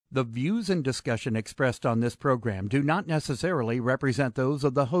The views and discussion expressed on this program do not necessarily represent those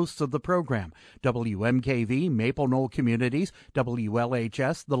of the hosts of the program, WMKV, Maple Knoll Communities,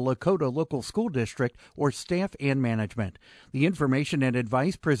 WLHS, the Lakota Local School District, or staff and management. The information and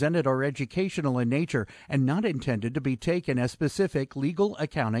advice presented are educational in nature and not intended to be taken as specific legal,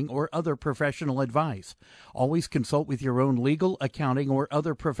 accounting, or other professional advice. Always consult with your own legal, accounting, or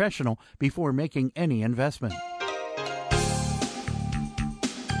other professional before making any investment.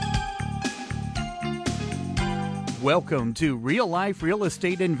 Welcome to Real Life Real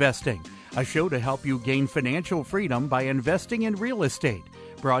Estate Investing, a show to help you gain financial freedom by investing in real estate.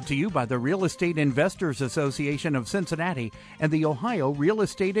 Brought to you by the Real Estate Investors Association of Cincinnati and the Ohio Real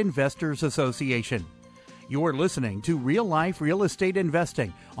Estate Investors Association. You're listening to Real Life Real Estate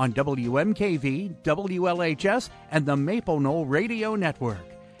Investing on WMKV, WLHS, and the Maple Knoll Radio Network.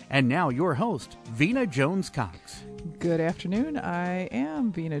 And now your host, Vena Jones-Cox. Good afternoon. I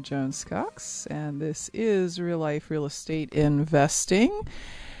am Vena Jones-Cox, and this is Real Life Real Estate Investing.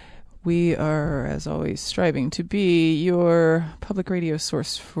 We are, as always, striving to be your public radio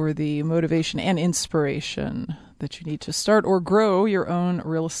source for the motivation and inspiration that you need to start or grow your own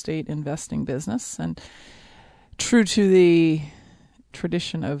real estate investing business. And true to the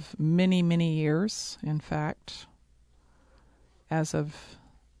tradition of many, many years, in fact, as of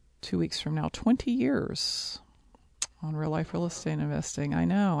 2 weeks from now, 20 years on Real Life Real Estate Investing. I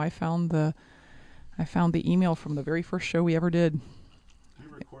know. I found the email from the very first show we ever did. Are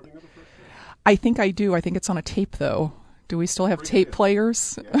you recording of the first show? I think I do. I think it's on a tape, though. Do we still have tape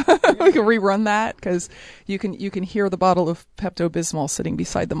players? Yeah. We can rerun that because you can hear the bottle of Pepto-Bismol sitting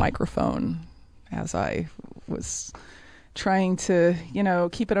beside the microphone as I was trying to,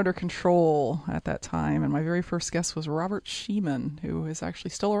 keep it under control at that time. And my very first guest was Robert Sheeman, who is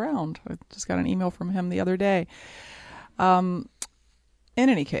actually still around. I just got an email from him the other day. In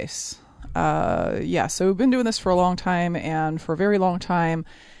any case, so we've been doing this for a long time, and for a very long time,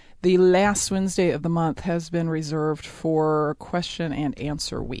 the last Wednesday of the month has been reserved for question and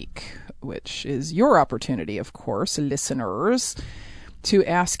answer week, which is your opportunity, of course, listeners, to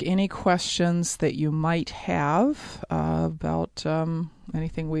ask any questions that you might have about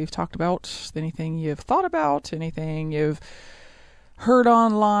anything we've talked about, anything you've thought about, anything you've heard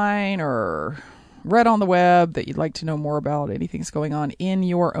online or read on the web that you'd like to know more about, anything's going on in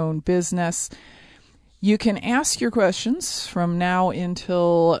your own business. You can ask your questions from now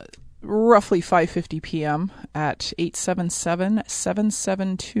until roughly 5:50 p.m. at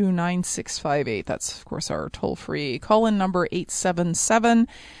 877-772-9658. That's, of course, our toll-free call-in number,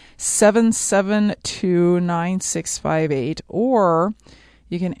 877-772-9658. Or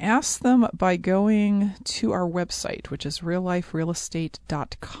you can ask them by going to our website, which is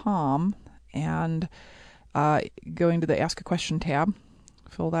realliferealestate.com, and going to the Ask a Question tab.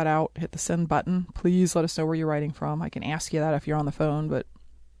 Fill that out, hit the send button. Please let us know where you're writing from. I can ask you that if you're on the phone, but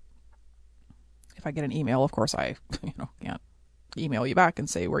if I get an email, of course, I can't email you back and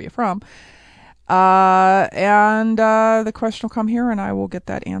say where you're from. And the question will come here, and I will get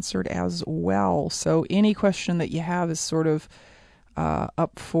that answered as well. So any question that you have is sort of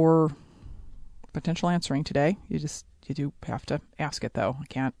up for potential answering today. You do have to ask it, though. I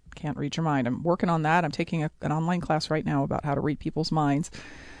can't read your mind. I'm working on that. I'm taking an online class right now about how to read people's minds.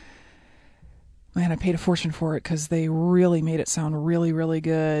 Man, I paid a fortune for it because they really made it sound really, really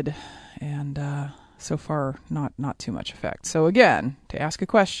good. And so far, not too much effect. So again, to ask a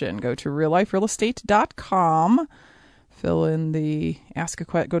question, go to realliferealestate.com, fill in the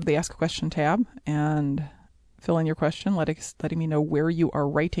go to the Ask a Question tab, and fill in your question, letting me know where you are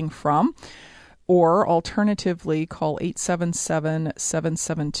writing from. Or alternatively, call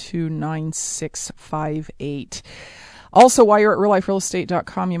 877-772-9658. Also, while you're at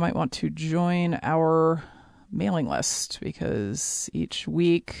realliferealestate.com, you might want to join our mailing list, because each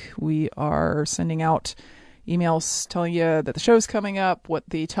week we are sending out emails telling you that the show's coming up, what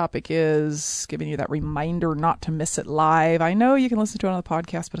the topic is, giving you that reminder not to miss it live. I know you can listen to it on the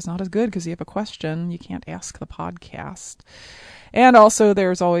podcast, but it's not as good because you have a question. You can't ask the podcast. And also,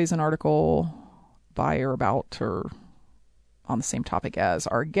 there's always an article by or about or on the same topic as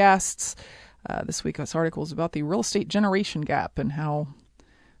our guests. This week's article is about the real estate generation gap and how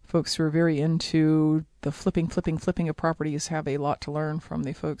folks who are very into the flipping of properties have a lot to learn from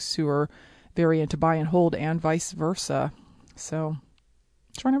the folks who are very into buy and hold, and vice versa. So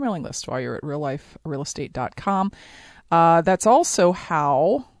join our mailing list while you're at realliferealestate.com. That's also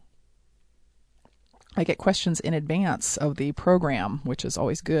how I get questions in advance of the program, which is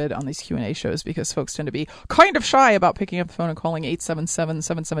always good on these Q&A shows because folks tend to be kind of shy about picking up the phone and calling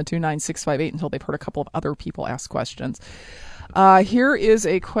 877-772-9658 until they've heard a couple of other people ask questions. Here is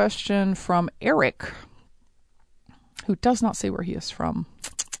a question from Eric, who does not say where he is from.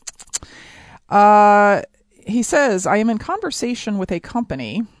 He says, I am in conversation with a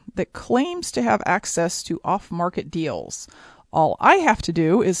company that claims to have access to off-market deals. All I have to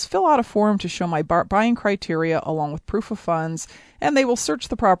do is fill out a form to show my buying criteria along with proof of funds, and they will search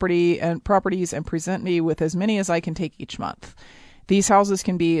the properties and present me with as many as I can take each month. These houses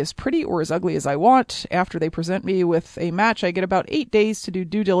can be as pretty or as ugly as I want. After they present me with a match, I get about 8 days to do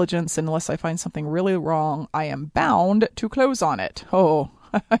due diligence. Unless I find something really wrong, I am bound to close on it. Oh,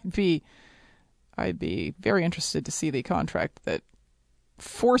 I'd be very interested to see the contract that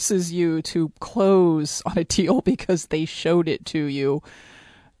forces you to close on a deal because they showed it to you.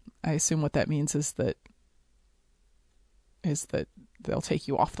 I assume what that means is that they'll take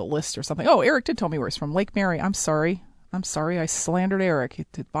you off the list or something. Oh, Eric did tell me where he's from. Lake Mary. I'm sorry. I slandered Eric.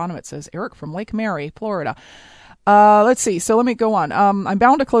 At the bottom it says Eric from Lake Mary, Florida. Let's see. So let me go on. I'm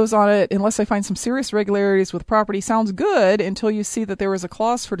bound to close on it unless I find some serious irregularities with property. Sounds good until you see that there is a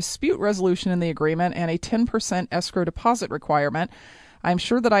clause for dispute resolution in the agreement and a 10% escrow deposit requirement. I'm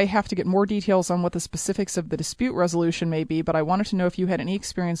sure that I have to get more details on what the specifics of the dispute resolution may be, but I wanted to know if you had any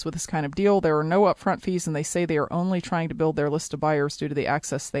experience with this kind of deal. There are no upfront fees, and they say they are only trying to build their list of buyers due to the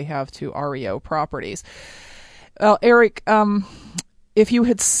access they have to REO properties. Well, Eric, if you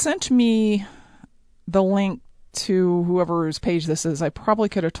had sent me the link to whoever's page this is, I probably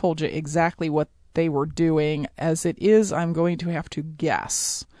could have told you exactly what they were doing. As it is, I'm going to have to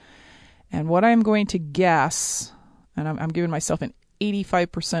guess. And what I'm going to guess, and I'm giving myself an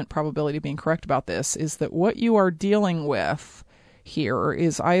 85% probability of being correct about this, is that what you are dealing with here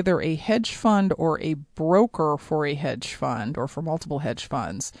is either a hedge fund or a broker for a hedge fund or for multiple hedge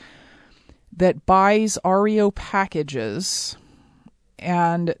funds that buys REO packages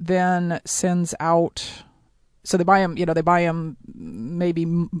and then sends out. So they buy them maybe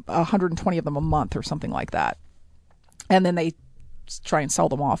 120 of them a month or something like that. And then they try and sell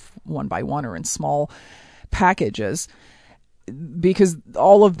them off one by one or in small packages. Because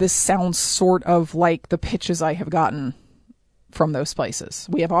all of this sounds sort of like the pitches I have gotten from those places.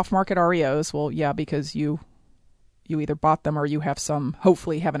 We have off-market REOs. Well, yeah, because you either bought them or you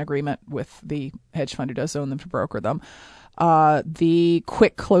hopefully have an agreement with the hedge fund who does own them to broker them. The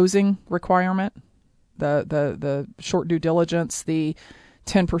quick closing requirement, the short due diligence, the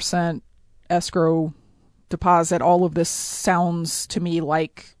 10% escrow deposit, all of this sounds to me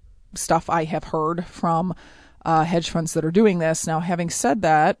like stuff I have heard from hedge funds that are doing this. Now, having said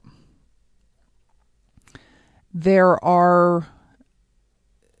that, there are,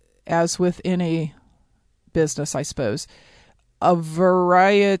 as with any business, I suppose, a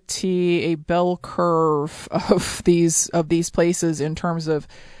bell curve of these places in terms of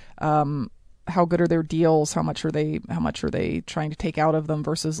how good are their deals, how much are they trying to take out of them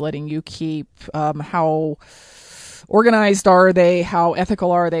versus letting you keep, how organized are they, how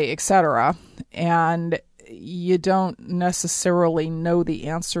ethical are they, etc. And you don't necessarily know the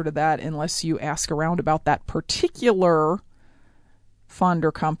answer to that unless you ask around about that particular fund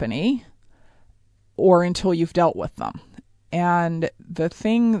or company, or until you've dealt with them. And the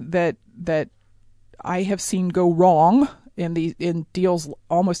thing that I have seen go wrong in deals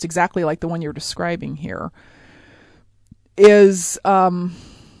almost exactly like the one you're describing here is I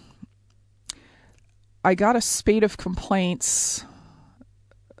got a spate of complaints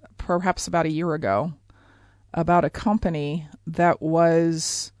perhaps about a year ago about a company that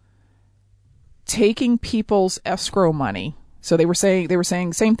was taking people's escrow money. So they were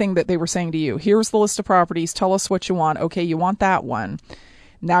saying same thing that they were saying to you. Here's the list of properties. Tell us what you want. Okay, you want that one.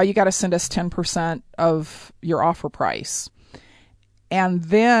 Now you got to send us 10% of your offer price. And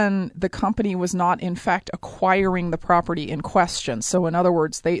then the company was not, in fact, acquiring the property in question. So in other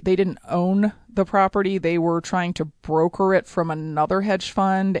words, they didn't own the property. They were trying to broker it from another hedge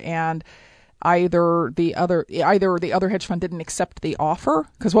fund, and either the other hedge fund didn't accept the offer,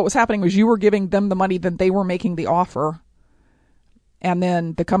 because what was happening was you were giving them the money, then they were making the offer, and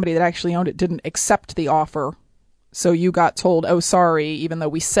then the company that actually owned it didn't accept the offer. So you got told, oh, sorry, even though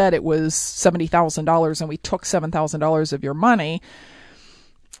we said it was $70,000 and we took $7,000 of your money,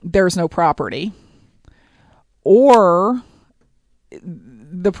 there's no property. Or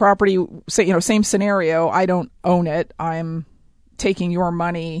the property, same scenario, I don't own it, I'm taking your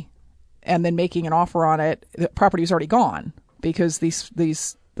money and then making an offer on it. The property is already gone because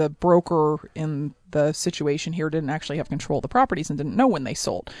the broker in the situation here didn't actually have control of the properties and didn't know when they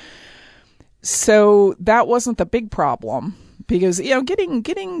sold. So that wasn't the big problem, because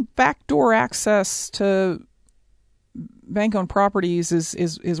getting backdoor access to bank-owned properties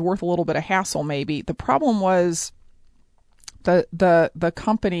is worth a little bit of hassle maybe. The problem was the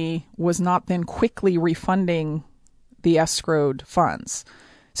company was not then quickly refunding the escrowed funds.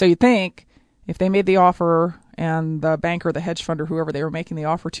 So you'd think if they made the offer and the banker, the hedge fund, or whoever they were making the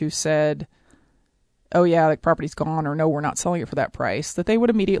offer to said, oh yeah, the property's gone, or no, we're not selling it for that price, that they would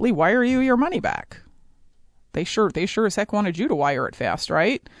immediately wire you your money back. They sure as heck wanted you to wire it fast,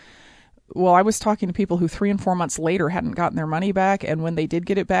 right? Well, I was talking to people who 3 and 4 months later hadn't gotten their money back, and when they did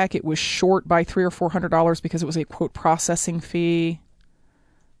get it back, it was short by $300 or $400 because it was a, quote, processing fee,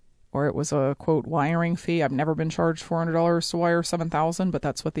 or it was a, quote, wiring fee. I've never been charged $400 to wire $7,000, but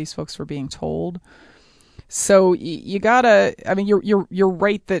that's what these folks were being told. So you gotta, I mean, you're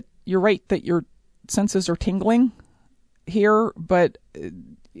right that your senses are tingling here, but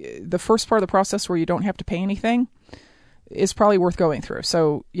the first part of the process where you don't have to pay anything is probably worth going through.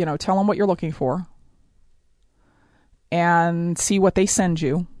 So, tell them what you're looking for and see what they send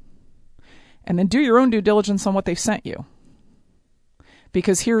you, and then do your own due diligence on what they've sent you.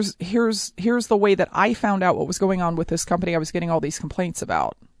 Because here's the way that I found out what was going on with this company I was getting all these complaints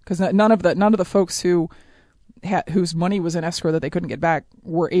about. Because none of the folks whose money was in escrow that they couldn't get back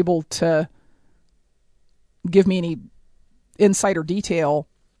were able to give me any insight or detail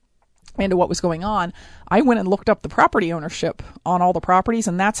into what was going on. I went and looked up the property ownership on all the properties,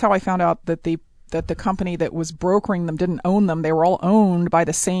 and that's how I found out that the company that was brokering them didn't own them. They were all owned by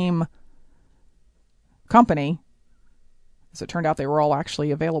the same company. As it turned out, they were all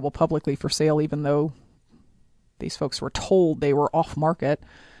actually available publicly for sale, even though these folks were told they were off market.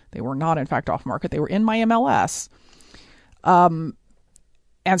 They were not, in fact, off market. They were in my MLS.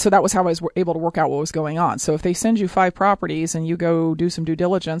 And so that was how I was able to work out what was going on. So if they send you 5 properties and you go do some due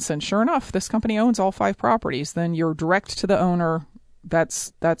diligence, and sure enough, this company owns all 5 properties, then you're direct to the owner.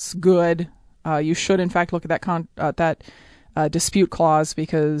 That's good. You should, in fact, look at that dispute clause,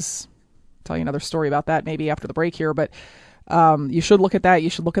 because I'll tell you another story about that maybe after the break here. But you should look at that.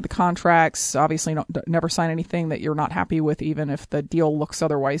 You should look at the contracts. Obviously, never sign anything that you're not happy with, even if the deal looks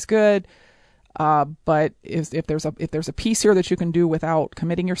otherwise good. But if there's a piece here that you can do without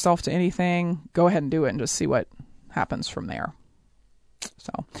committing yourself to anything, go ahead and do it and just see what happens from there.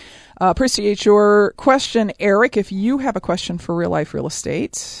 So, appreciate your question, Eric. If you have a question for Real Life Real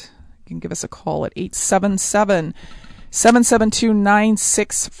Estate, you can give us a call at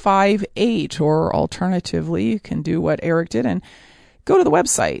 877-772-9658, or alternatively, you can do what Eric did and go to the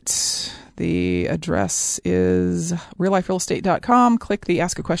website. The address is realliferealestate.com. Click the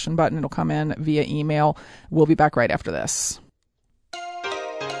Ask a Question button. It'll come in via email. We'll be back right after this.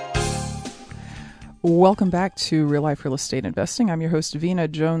 Welcome back to Real Life Real Estate Investing. I'm your host, Vena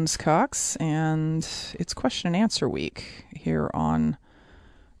Jones-Cox, and it's question and answer week here on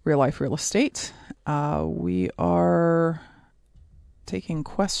Real Life Real Estate. We are taking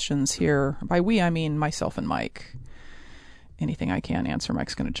questions here. By we, I mean myself and Mike. Anything I can answer,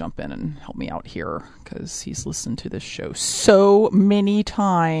 Mike's going to jump in and help me out here, because he's listened to this show so many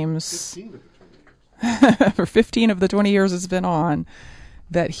times. 15 of the 20 years. For 15 of the 20 years it's been on,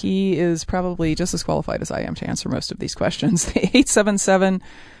 that he is probably just as qualified as I am to answer most of these questions.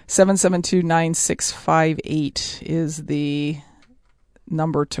 877-772-9658 is the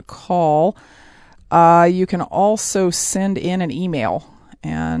number to call. You can also send in an email,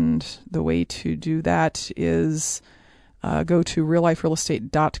 and the way to do that is go to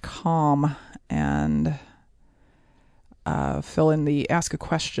realliferealestate.com and fill in the Ask a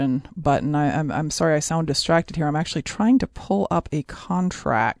Question button. I'm sorry I sound distracted here. I'm actually trying to pull up a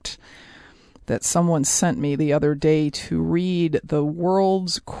contract that someone sent me the other day to read the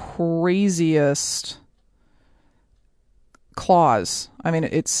world's craziest clause. I mean,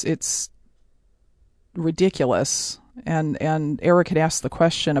 it's ridiculous. And Eric had asked the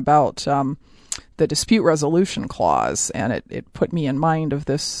question about the dispute resolution clause, and it put me in mind of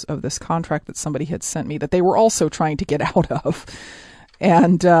this contract that somebody had sent me that they were also trying to get out of.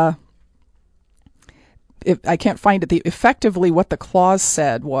 And I can't find it. Effectively, what the clause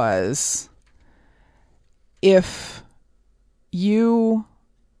said was, if you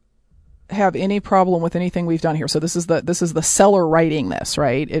have any problem with anything we've done here, so this is the seller writing this,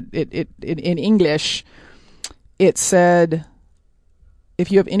 right? It in English, it said, if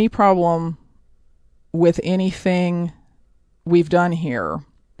you have any problem with anything we've done here,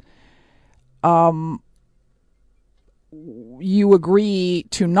 you agree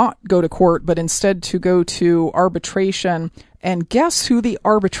to not go to court, but instead to go to arbitration. And guess who the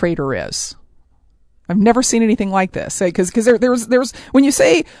arbitrator is? I've never seen anything like this. Because there's when you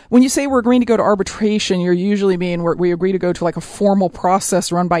say we're agreeing to go to arbitration, you're usually mean we agree to go to like a formal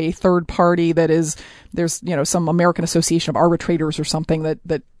process run by a third party there's some American Association of Arbitrators or something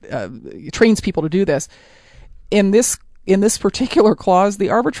that trains people to do this. In this in this particular clause, the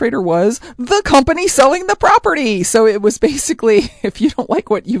arbitrator was the company selling the property. So it was basically, if you don't like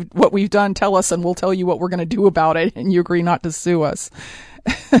what we've done, tell us and we'll tell you what we're going to do about it, and you agree not to sue us.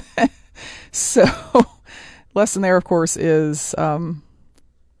 So, lesson there, of course, is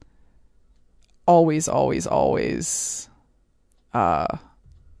always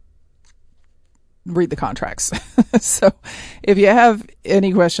read the contracts. So if you have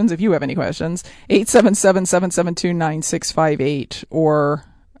any questions, 877-772-9658 or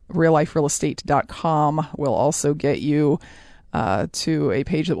realliferealestate.com will also get you to a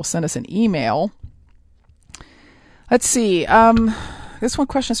page that will send us an email. Let's see. This one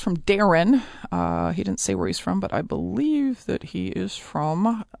question is from Darren. He didn't say where he's from, but I believe that he is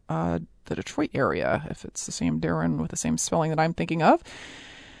from the Detroit area, if it's the same Darren with the same spelling that I'm thinking of.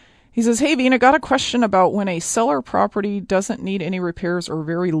 He says, hey, Vina, got a question about when a seller property doesn't need any repairs or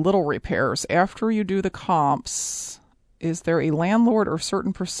very little repairs. After you do the comps, is there a landlord or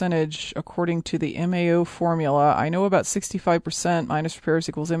certain percentage according to the MAO formula? I know about 65% minus repairs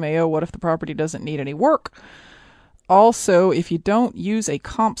equals MAO. What if the property doesn't need any work? Also, if you don't use a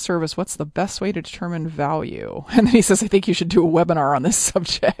comp service, what's the best way to determine value? And then he says, I think you should do a webinar on this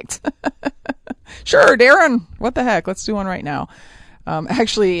subject. Sure, Darren. What the heck? Let's do one right now.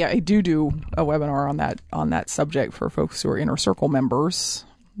 Actually, I do a webinar on that subject for folks who are Inner Circle members,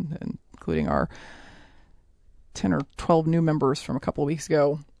 including our 10 or 12 new members from a couple of weeks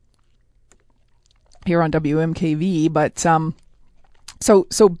ago here on WMKV. But so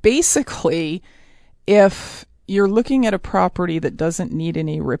basically, if you're looking at a property that doesn't need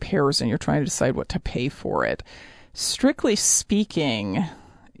any repairs and you're trying to decide what to pay for it, strictly speaking,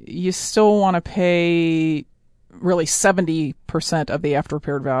 you still want to pay really 70% of the after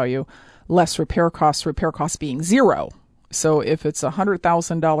repaired value, less repair costs being zero. So if it's a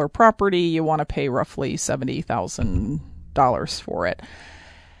 $100,000 property, you want to pay roughly $70,000 for it.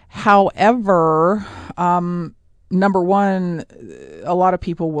 However, number one, a lot of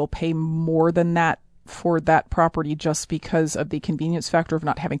people will pay more than that for that property just because of the convenience factor of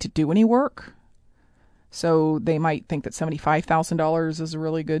not having to do any work. So they might think that $75,000 is a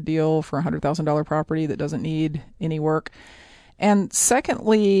really good deal for a $100,000 property that doesn't need any work. And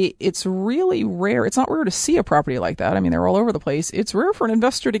secondly, it's really rare. It's not rare to see a property like that. I mean, they're all over the place. It's rare for an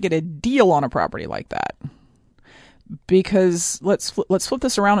investor to get a deal on a property like that. Because let's flip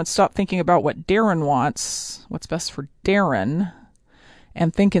this around and stop thinking about what Darren wants, what's best for Darren,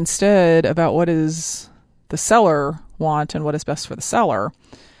 and think instead about what does the seller want and what is best for the seller.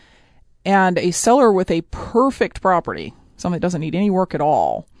 And a seller with a perfect property, something that doesn't need any work at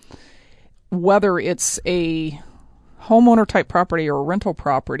all, whether it's a homeowner type property or a rental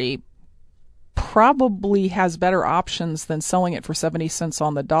property, probably has better options than selling it for 70 cents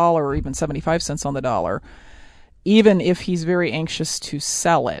on the dollar or even 75 cents on the dollar, even if he's very anxious to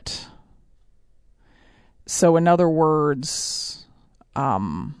sell it. So in other words,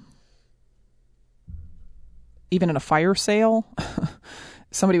 even in a fire sale,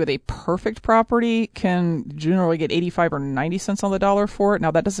 somebody with a perfect property can generally get 85 or 90 cents on the dollar for it.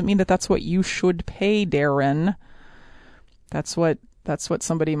 Now, that doesn't mean that that's what you should pay, Darren. That's what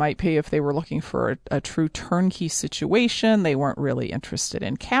somebody might pay if they were looking for a true turnkey situation. They weren't really interested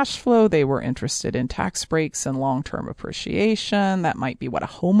in cash flow. They were interested in tax breaks and long-term appreciation. That might be what a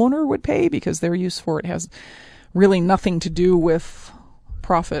homeowner would pay because their use for it has really nothing to do with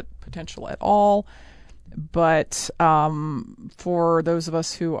profit potential at all. But for those of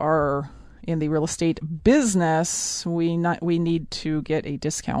us who are in the real estate business, we need to get a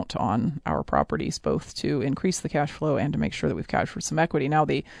discount on our properties, both to increase the cash flow and to make sure that we've captured some equity. Now,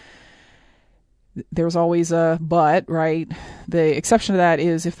 there's always a but, right? The exception to that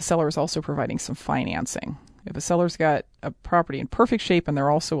is if the seller is also providing some financing. If a seller's got a property in perfect shape and they're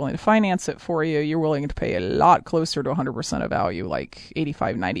also willing to finance it for you, you're willing to pay a lot closer to 100% of value, like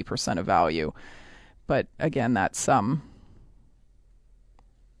 85, 90% of value. But again, that's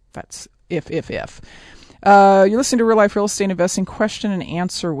if. You're listening to Real Life Real Estate Investing Question and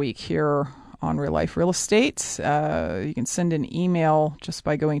Answer Week here on Real Life Real Estate. You can send an email just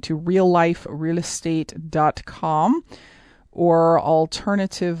by going to realliferealestate.com, or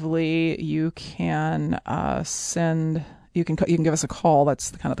alternatively, you can you can give us a call.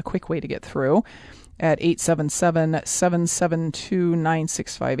 That's kind of the quick way to get through. At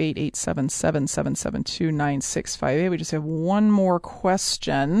 877-772-9658, 877-772-9658. We just have one more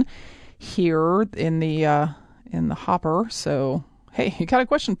question here in the hopper. So, hey, you got a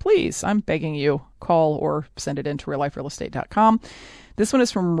question? Please, I'm begging you, call or send it in to realliferealestate.com. This one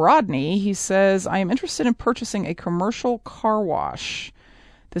is from Rodney. He says, I am interested in purchasing a commercial car wash.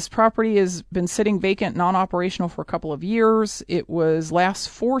 This property has been sitting vacant, non-operational for a couple of years. It was last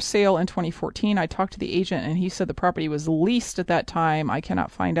for sale in 2014. I talked to the agent, and he said the property was leased at that time. I cannot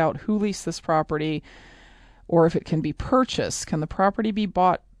find out who leased this property or if it can be purchased. Can the property be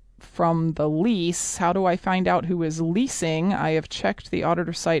bought from the lease? How do I find out who is leasing? I have checked the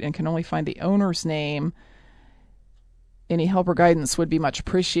auditor site and can only find the owner's name. Any help or guidance would be much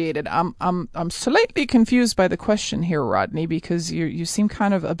appreciated. I'm slightly confused by the question here, Rodney, because you seem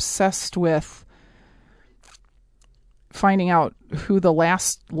kind of obsessed with finding out who the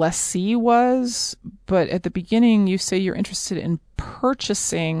last lessee was, but at the beginning you say you're interested in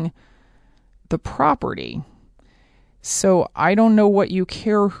purchasing the property. So I don't know what you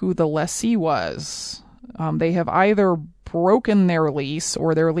care who the lessee was. They have either broken their lease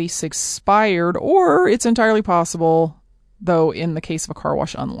or their lease expired, or it's entirely possible, though in the case of a car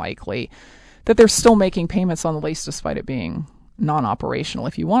wash unlikely, that they're still making payments on the lease despite it being non-operational.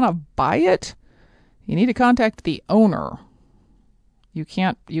 If you want to buy it, you need to contact the owner. You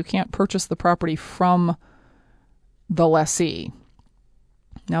can't purchase the property from the lessee.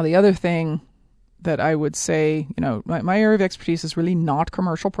 Now, the other thing that I would say, my area of expertise is really not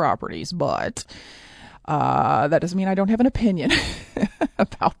commercial properties, but that doesn't mean I don't have an opinion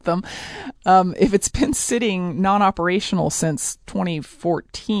about them. If it's been sitting non-operational since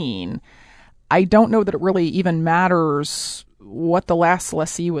 2014, I don't know that it really even matters what the last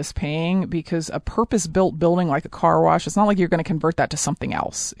lessee was paying, because a purpose-built building like a car wash, it's not like you're going to convert that to something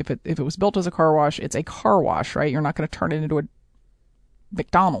else. If it was built as a car wash, it's a car wash, right? You're not going to turn it into a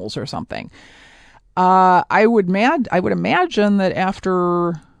McDonald's or something. I would imagine that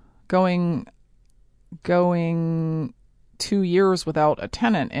after going 2 years without a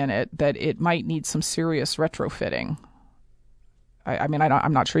tenant in it, that it might need some serious retrofitting.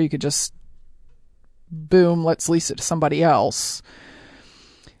 I'm not sure you could just boom, let's lease it to somebody else.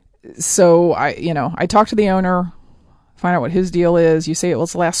 So I talked to the owner, find out what his deal is. You say it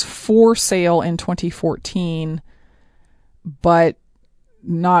was last for sale in 2014, but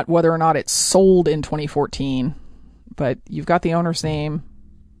not whether or not it's sold in 2014. But you've got the owner's name.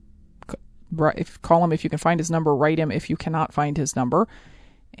 Call him if you can find his number. Write him if you cannot find his number,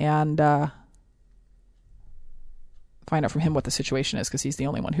 and find out from him what the situation is, because he's the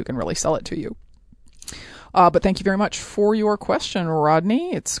only one who can really sell it to you. But thank you very much for your question,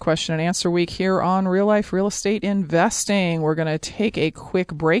 Rodney. It's question and answer week here on Real Life Real Estate Investing. We're going to take a quick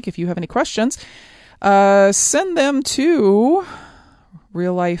break. If you have any questions, send them to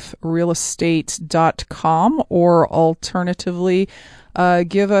realliferealestate.com, or alternatively,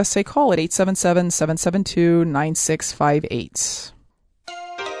 give us a call at 877-772-9658.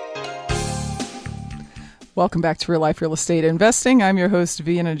 Welcome back to Real Life Real Estate Investing. I'm your host,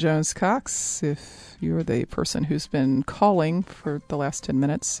 Vienna Jones-Cox. If you're the person who's been calling for the last 10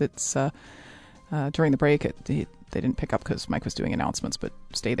 minutes, it's during the break. They didn't pick up because Mike was doing announcements, but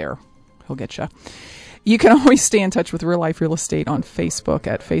stay there. He'll get you. You can always stay in touch with Real Life Real Estate on Facebook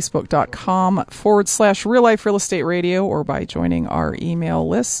at facebook.com/Real Life Real Estate Radio, or by joining our email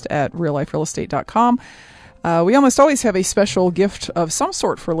list at realliferealestate.com. We almost always have a special gift of some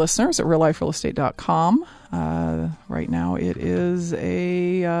sort for listeners at realliferealestate.com. Right now it is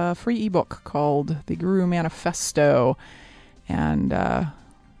a free ebook called The Guru Manifesto, and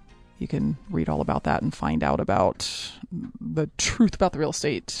you can read all about that and find out about the truth about the real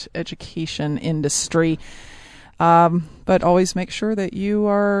estate education industry. But always make sure that you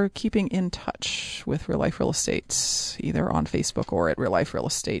are keeping in touch with Real Life Real Estate, either on Facebook or at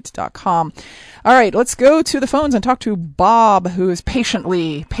realliferealestate.com. All right, let's go to the phones and talk to Bob, who is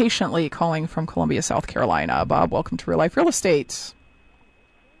patiently calling from Columbia, South Carolina. Bob, welcome to Real Life Real Estate.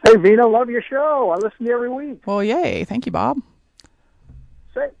 Hey, Vina, love your show. I listen to you every week. Well, yay. Thank you, Bob.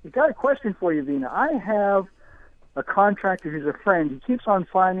 Say, got a question for you, Vina. I have a contractor who's a friend. He keeps on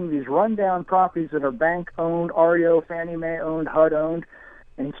finding these rundown properties that are bank-owned, REO, Fannie Mae-owned, HUD-owned,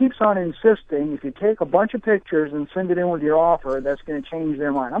 and he keeps on insisting if you take a bunch of pictures and send it in with your offer, that's going to change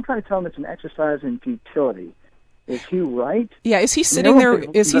their mind. I'm trying to tell him it's an exercise in futility. Is he right? Yeah, is he sitting there?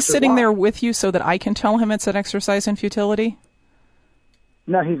 Is he sitting there with you so that I can tell him it's an exercise in futility?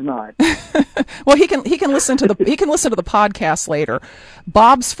 No, he's not. Well, he can listen to the podcast later.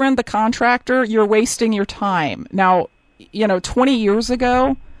 Bob's friend, the contractor, you're wasting your time. Now, 20 years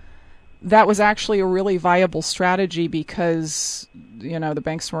ago, that was actually a really viable strategy because the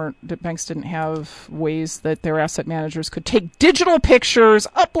banks didn't have ways that their asset managers could take digital pictures,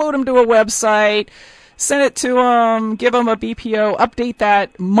 upload them to a website, send it to them, give them a BPO, update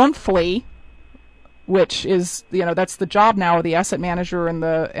that monthly, which is, that's the job now of the asset manager and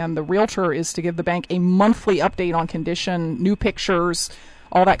the realtor, is to give the bank a monthly update on condition, new pictures,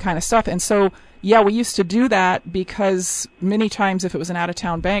 all that kind of stuff. And so, yeah, we used to do that because many times if it was an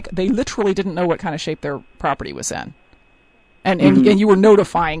out-of-town bank, they literally didn't know what kind of shape their property was in. And you were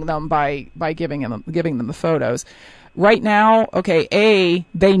notifying them by giving them the photos. Right now, okay,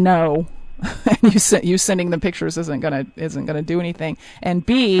 they know, and you sending them pictures isn't gonna do anything. And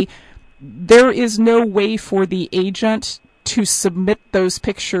B, there is no way for the agent to submit those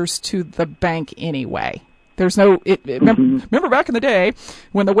pictures to the bank anyway. There's no. Remember back in the day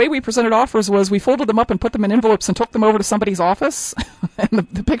when the way we presented offers was we folded them up and put them in envelopes and took them over to somebody's office, and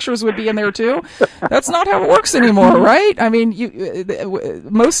the pictures would be in there too. That's not how it works anymore, right? I mean,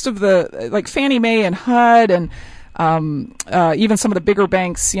 most of the like Fannie Mae and HUD and even some of the bigger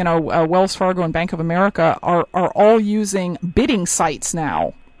banks, Wells Fargo and Bank of America are all using bidding sites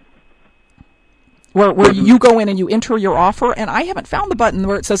now. Where you go in and you enter your offer, and I haven't found the button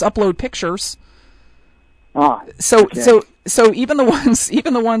where it says upload pictures. So even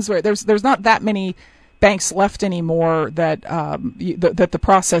the ones where there's not that many banks left anymore that that the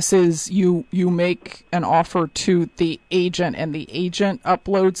process is you make an offer to the agent and the agent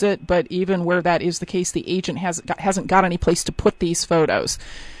uploads it. But even where that is the case, the agent hasn't got any place to put these photos.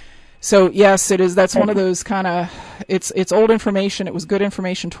 So yes, it is. That's one of those kind of, it's old information. It was good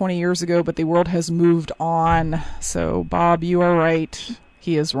information 20 years ago, but the world has moved on. So Bob, you are right.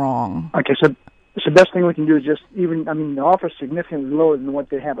 He is wrong. Okay, so the best thing we can do is just the offer is significantly lower than what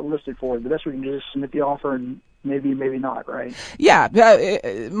they have it listed for. The best we can do is submit the offer and maybe not, right? Yeah.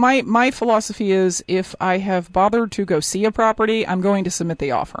 My philosophy is if I have bothered to go see a property, I'm going to submit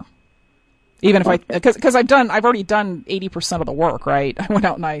the offer. Even if because I've already done 80% of the work, right? I went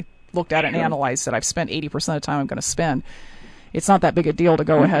out and I looked at it and analyzed it. I've spent 80% of the time I'm going to spend. It's not that big a deal to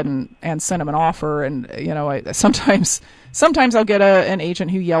go ahead and send them an offer. And, sometimes I'll get an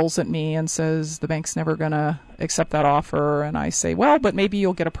agent who yells at me and says the bank's never going to accept that offer. And I say, well, but maybe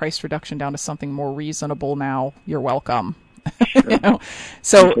you'll get a price reduction down to something more reasonable now. You're welcome. Sure.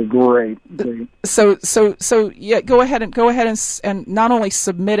 So okay, great. So yeah, go ahead and not only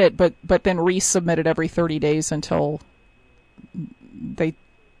submit it, but then resubmit it every 30 days until they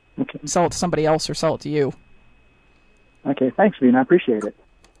sell it to somebody else or sell it to you. Okay, thanks, Dean. I appreciate it.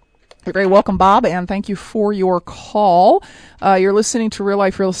 You're very welcome, Bob, and thank you for your call. You're listening to Real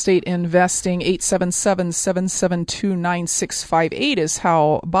Life Real Estate Investing. 877-772-9658 is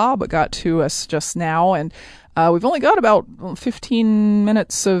how Bob got to us just now, and we've only got about 15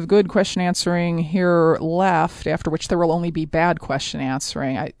 minutes of good question answering here left, after which there will only be bad question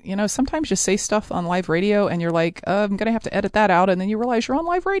answering. Sometimes you say stuff on live radio and you're like, I'm going to have to edit that out, and then you realize you're on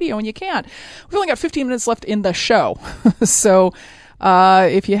live radio and you can't. We've only got 15 minutes left in the show. So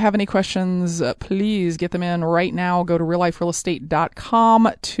if you have any questions, please get them in right now. Go to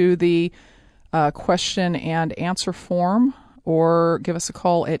realliferealestate.com to the question and answer form, or give us a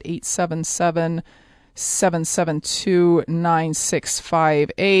call at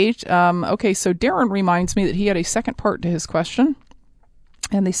 877-772-9658. Okay, so Darren reminds me that he had a second part to his question.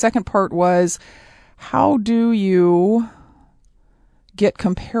 And the second part was, how do you get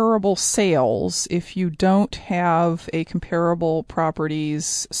comparable sales if you don't have a comparable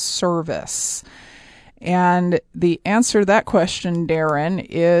properties service? And the answer to that question, Darren,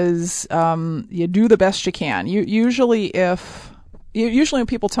 is you do the best you can. Usually when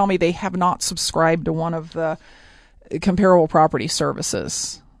people tell me they have not subscribed to one of the comparable property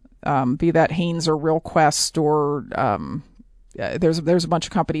services, be that Haynes or RealQuest or there's a bunch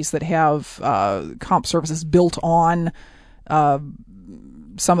of companies that have comp services built on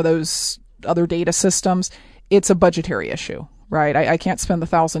some of those other data systems. It's a budgetary issue, right? I can't spend the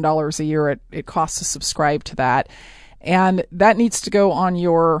 $1,000 a year it costs to subscribe to that, and that needs to go on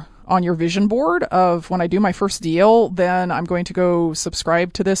your vision board of, when I do my first deal, then I'm going to go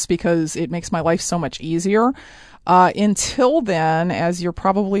subscribe to this because it makes my life so much easier. Until then, as you're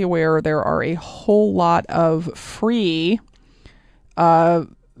probably aware, there are a whole lot of free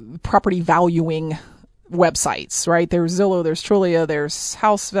property valuing websites, right? There's Zillow, there's Trulia, there's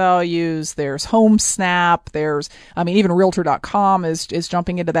House Values, there's HomeSnap, even Realtor.com is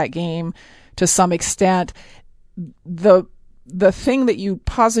jumping into that game to some extent. The thing that you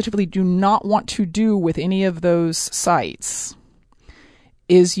positively do not want to do with any of those sites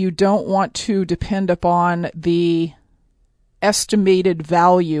is you don't want to depend upon the estimated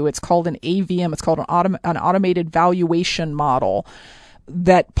value. It's called an AVM. It's called an automated valuation model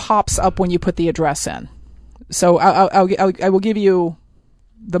that pops up when you put the address in. So I will give you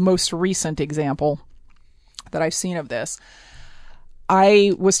the most recent example that I've seen of this.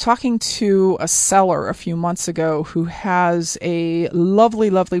 I was talking to a seller a few months ago who has a lovely,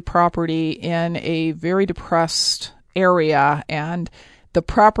 lovely property in a very depressed area, and The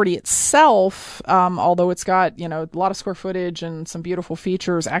property itself, although it's got, a lot of square footage and some beautiful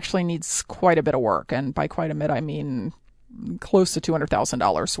features, actually needs quite a bit of work. And by quite a bit, I mean close to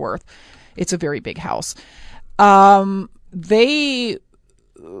 $200,000 worth. It's a very big house. They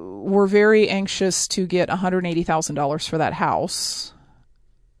were very anxious to get $180,000 for that house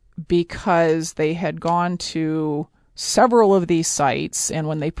because they had gone to several of these sites, and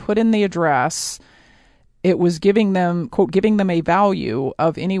when they put in the address, it was giving them, quote, giving them a value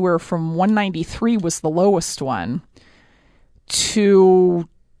of anywhere from 193 was the lowest one to,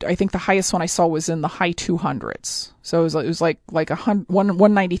 I think the highest one I saw was in the high 200s. So it was like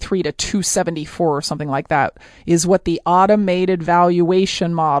 193 to 274 or something like that is what the automated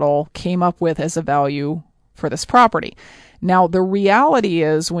valuation model came up with as a value for this property. Now, the reality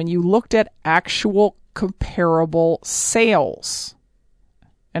is when you looked at actual comparable sales,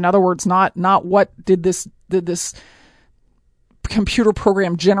 in other words, not what did this computer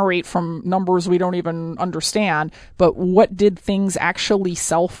program generate from numbers we don't even understand, but what did things actually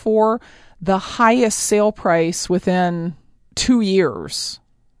sell for? The highest sale price within 2 years,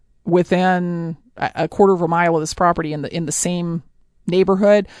 within a quarter of a mile of this property in the same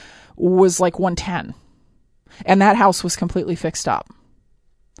neighborhood, was like 110, and that house was completely fixed up.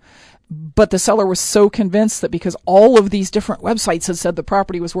 But the seller was so convinced that because all of these different websites had said the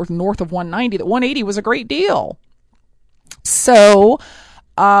property was worth north of 190, that 180 was a great deal. So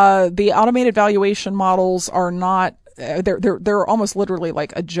the automated valuation models are not, they're almost literally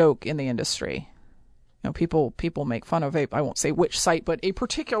like a joke in the industry. People make fun of I won't say which site, but a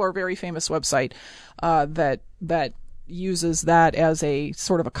particular very famous website that uses that as a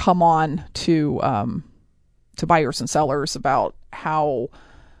sort of a come on to buyers and sellers about how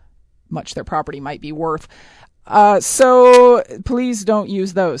much their property might be worth. So please don't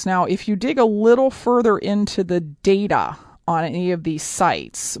use those. Now, if you dig a little further into the data on any of these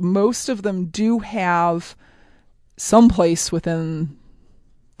sites, most of them do have someplace within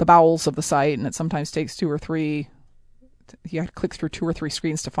the bowels of the site, and it sometimes takes 2 or 3, you have to click through 2 or 3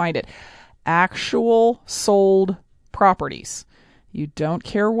 screens to find it, actual sold properties. You don't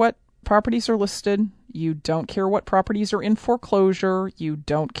care what properties are listed. You don't care what properties are in foreclosure. You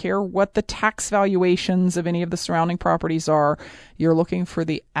don't care what the tax valuations of any of the surrounding properties are. You're looking for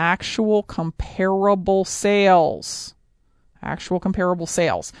the actual comparable sales. Actual comparable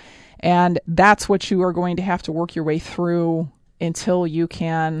sales. And that's what you are going to have to work your way through until you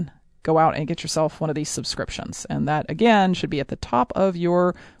can go out and get yourself one of these subscriptions. And that, again, should be at the top of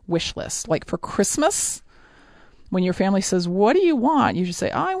your wish list. Like for Christmas, when your family says, what do you want? You should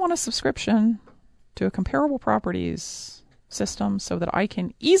say, I want a subscription to a comparable properties system so that I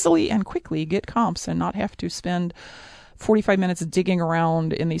can easily and quickly get comps and not have to spend 45 minutes digging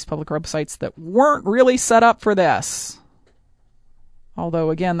around in these public websites that weren't really set up for this. Although,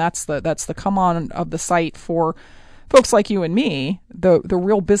 again, that's the come on of the site for folks like you and me. The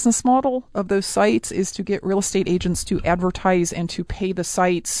real business model of those sites is to get real estate agents to advertise and to pay the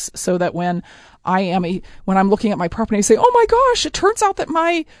sites so that when I'm looking at my property, I say, oh my gosh, it turns out that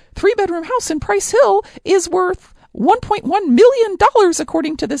my 3-bedroom house in Price Hill is worth $1.1 million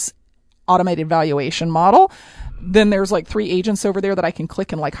according to this automated valuation model. Then there's like 3 agents over there that I can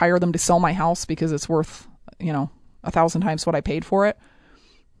click and like hire them to sell my house because it's worth, 1,000 times what I paid for it.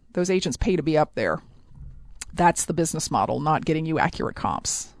 Those agents pay to be up there. That's the business model, not getting you accurate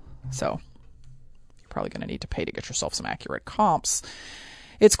comps. So you're probably going to need to pay to get yourself some accurate comps.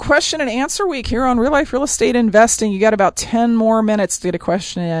 It's question and answer week here on Real Life Real Estate Investing. You got about 10 more minutes to get a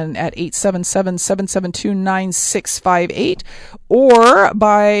question in at 877-772-9658 or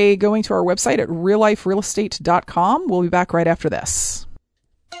by going to our website at realliferealestate.com. We'll be back right after this.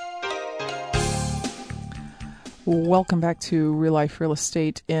 Welcome back to Real Life Real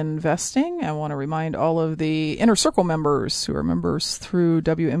Estate Investing. I want to remind all of the Inner Circle members who are members through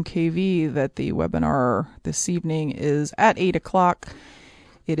WMKV that the webinar this evening is at 8 o'clock.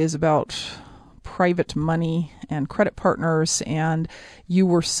 It is about private money and credit partners, and you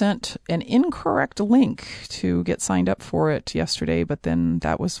were sent an incorrect link to get signed up for it yesterday, but then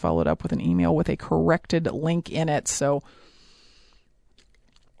that was followed up with an email with a corrected link in it. So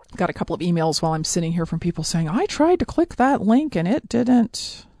got a couple of emails while I'm sitting here from people saying, I tried to click that link and it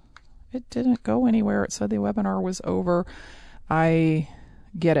didn't go anywhere. It said the webinar was over. I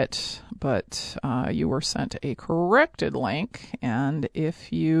get it, but you were sent a corrected link, and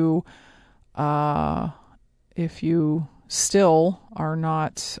if you still are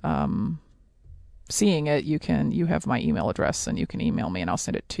not seeing it, you have my email address and you can email me and I'll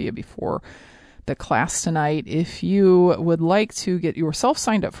send it to you before the class tonight. If you would like to get yourself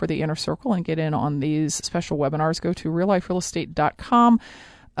signed up for the Inner Circle and get in on these special webinars, go to realliferealestate.com.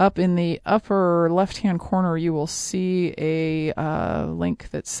 Up in the upper left-hand corner, you will see a link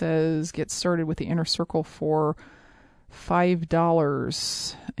that says Get Started with the Inner Circle for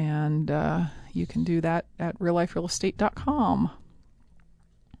 $5. And you can do that at realliferealestate.com.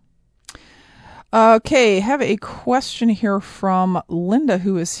 Okay, have a question here from Linda,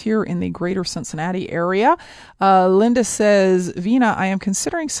 who is here in the greater Cincinnati area. Linda says, Vena, I am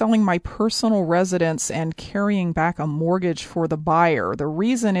considering selling my personal residence and carrying back a mortgage for the buyer. The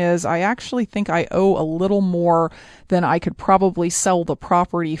reason is I actually think I owe a little more than I could probably sell the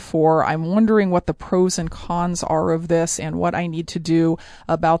property for. I'm wondering what the pros and cons are of this and what I need to do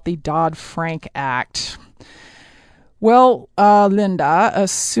about the Dodd-Frank Act. Well, Linda,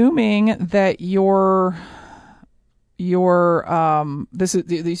 assuming that you said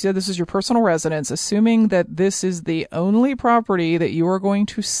this is your personal residence, assuming that this is the only property that you are going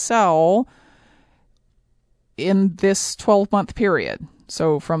to sell in this 12-month period.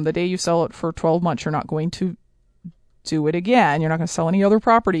 So from the day you sell it for 12 months, you're not going to do it again. You're not going to sell any other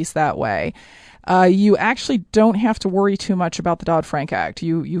properties that way. You actually don't have to worry too much about the Dodd-Frank Act.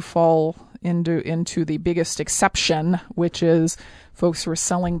 You fall into the biggest exception, which is folks who are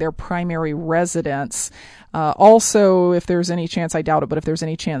selling their primary residence. Also, if there's any chance, I doubt it, but if there's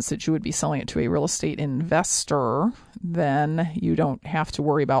any chance that you would be selling it to a real estate investor, then you don't have to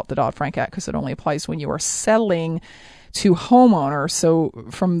worry about the Dodd-Frank Act because it only applies when you are selling to homeowners. So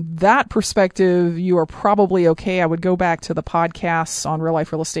from that perspective, you are probably okay. I would go back to the podcasts on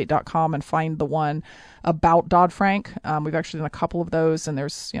realliferealestate.com and find the one about Dodd-Frank. We've actually done a couple of those, and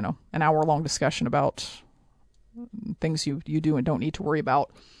there's, an hour-long discussion about things you do and don't need to worry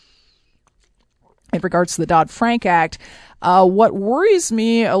about. In regards to the Dodd-Frank Act, what worries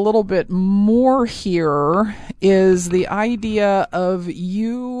me a little bit more here is the idea of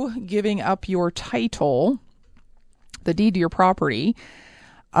you giving up your title, the deed to your property,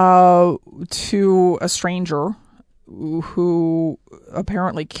 to a stranger who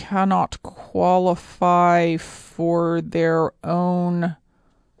apparently cannot qualify for their own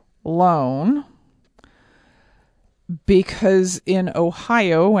loan. Because in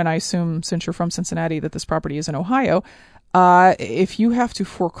Ohio, and I assume since you're from Cincinnati that this property is in Ohio, if you have to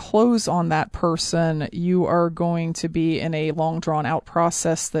foreclose on that person, you are going to be in a long drawn-out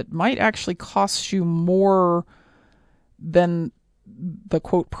process that might actually cost you more than the,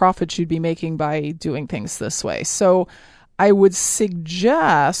 quote, profits you'd be making by doing things this way. So I would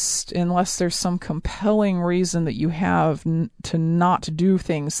suggest, unless there's some compelling reason that you have to not do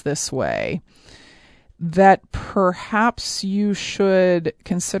things this way, that perhaps you should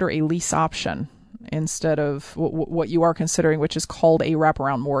consider a lease option instead of what you are considering, which is called a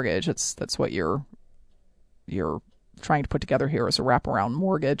wraparound mortgage. That's what you're trying to put together here as a wraparound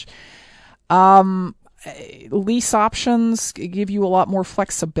mortgage. Lease options give you a lot more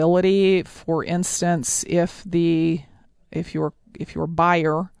flexibility. For instance, if your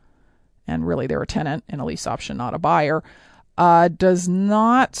buyer, and really they're a tenant in a lease option, not a buyer, does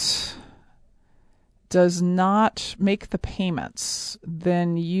not make the payments,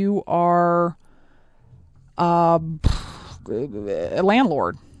 then you are a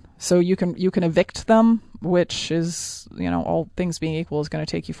landlord. So you can evict them, which is, all things being equal, is going to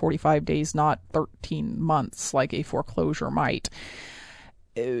take you 45 days, not 13 months like a foreclosure might.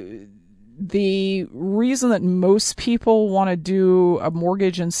 The reason that most people want to do a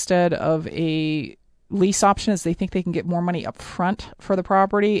mortgage instead of a lease option is they think they can get more money up front for the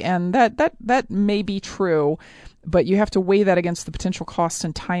property, and that may be true, but you have to weigh that against the potential cost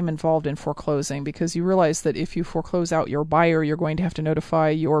and time involved in foreclosing, because you realize that if you foreclose out your buyer, you're going to have to notify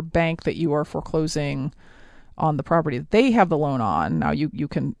your bank that you are foreclosing on the property that they have the loan on. Now you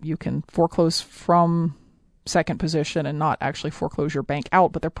can foreclose from second position and not actually foreclose your bank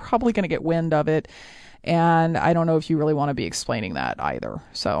out, but they're probably going to get wind of it, and I don't know if you really want to be explaining that either.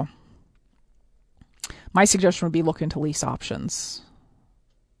 So my suggestion would be look into lease options,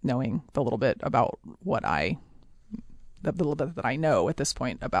 knowing the little bit about the little bit that I know at this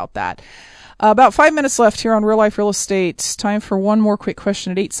point about that. About 5 minutes left here on Real Life Real Estate. Time for one more quick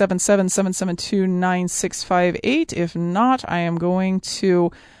question at 877-772-9658. If not, I am going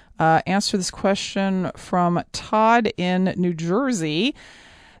to answer this question from Todd in New Jersey.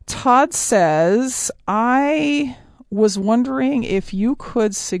 Todd says, I was wondering if you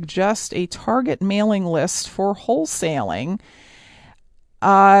could suggest a target mailing list for wholesaling.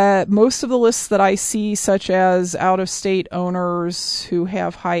 Most of the lists that I see, such as out-of-state owners who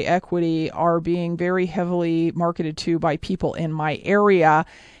have high equity, are being very heavily marketed to by people in my area.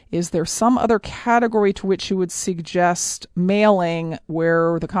 Is there some other category to which you would suggest mailing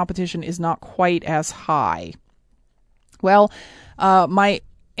where the competition is not quite as high? Well, my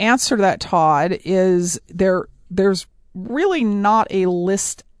answer to that, Todd, is there's really not a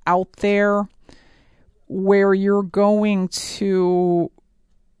list out there where you're going to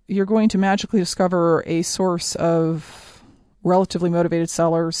magically discover a source of relatively motivated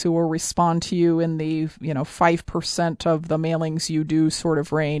sellers who will respond to you in the 5% of the mailings you do sort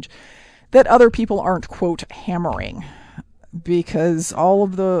of range that other people aren't, quote, hammering. Because all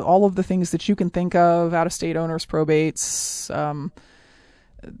of the things that you can think of, out-of-state owners, probates,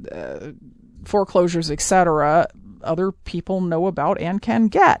 foreclosures, etc., other people know about and can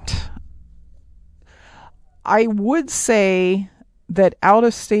get. I would say that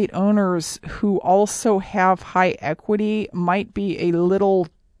out-of-state owners who also have high equity might be a little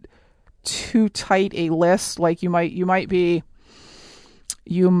too tight a list. Like you might be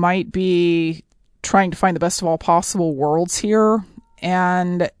trying to find the best of all possible worlds here,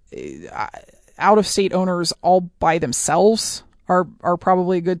 and out-of-state owners all by themselves are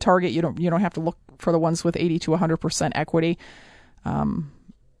probably a good target. You don't have to look for the ones with 80 to 100% equity.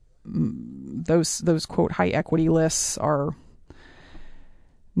 Those quote high equity lists are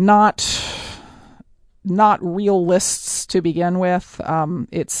not real lists to begin with.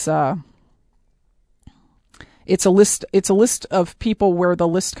 It's a list of people where the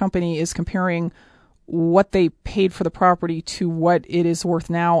list company is comparing what they paid for the property to what it is worth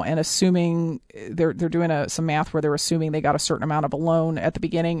now, and assuming they're doing some math where they're assuming they got a certain amount of a loan at the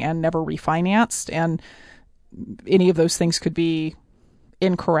beginning and never refinanced, and any of those things could be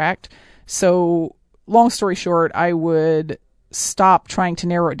incorrect. So long story short, I would stop trying to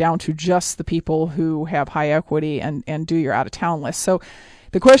narrow it down to just the people who have high equity and do your out of town list. So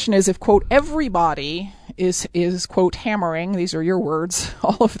the question is, if, quote, everybody is quote, hammering, these are your words,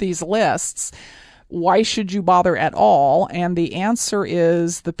 all of these lists, why should you bother at all? And the answer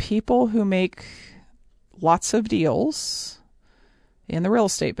is the people who make lots of deals in the real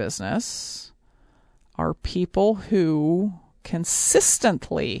estate business are people who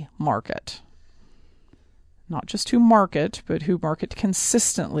consistently market. Not just who market, but who market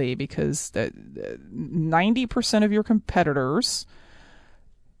consistently, because 90% of your competitors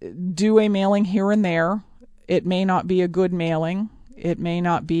do a mailing here and there. It may not be a good mailing. It may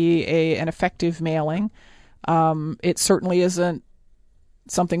not be an effective mailing. It certainly isn't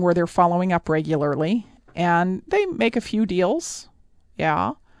something where they're following up regularly. And they make a few deals,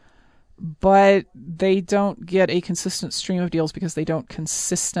 yeah, but they don't get a consistent stream of deals because they don't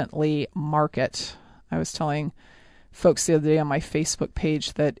consistently market. I was telling folks the other day on my Facebook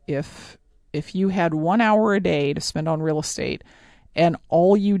page that if you had 1 hour a day to spend on real estate and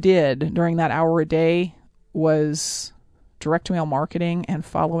all you did during that hour a day was direct mail marketing and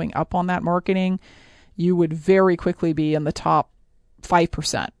following up on that marketing, you would very quickly be in the top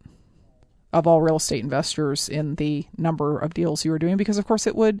 5% of all real estate investors in the number of deals you were doing, because of course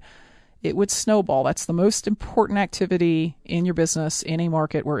it would snowball. That's the most important activity in your business in a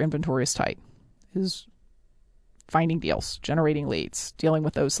market where inventory is tight, is finding deals, generating leads, dealing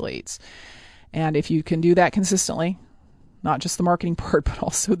with those leads. And if you can do that consistently, not just the marketing part, but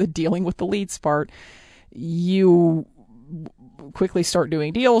also the dealing with the leads part, you quickly start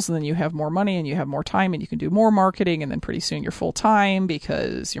doing deals, and then you have more money and you have more time and you can do more marketing, and then pretty soon you're full time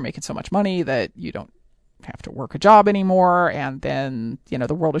because you're making so much money that you don't have to work a job anymore, and then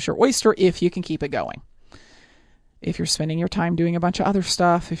the world is your oyster if you can keep it going. If you're spending your time doing a bunch of other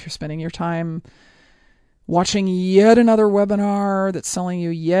stuff, if you're spending your time watching yet another webinar that's selling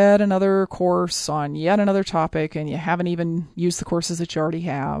you yet another course on yet another topic, and you haven't even used the courses that you already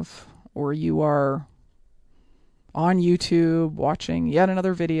have, or you are on YouTube watching yet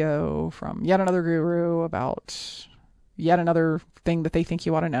another video from yet another guru about yet another thing that they think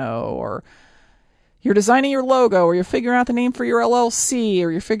you ought to know, or you're designing your logo, or you're figuring out the name for your LLC,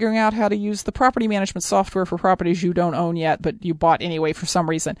 or you're figuring out how to use the property management software for properties you don't own yet, but you bought anyway for some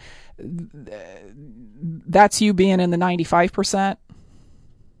reason. That's you being in the 95%.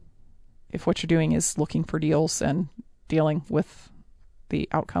 If what you're doing is looking for deals and dealing with the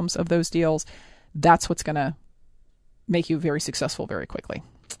outcomes of those deals, that's what's going to make you very successful very quickly.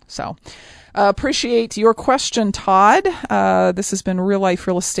 So appreciate your question, Todd. This has been Real Life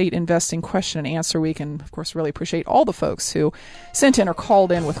Real Estate Investing Question and Answer Week. And of course, really appreciate all the folks who sent in or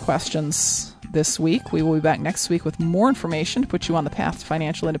called in with questions this week. We will be back next week with more information to put you on the path to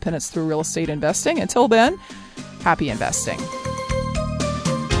financial independence through real estate investing. Until then, happy investing.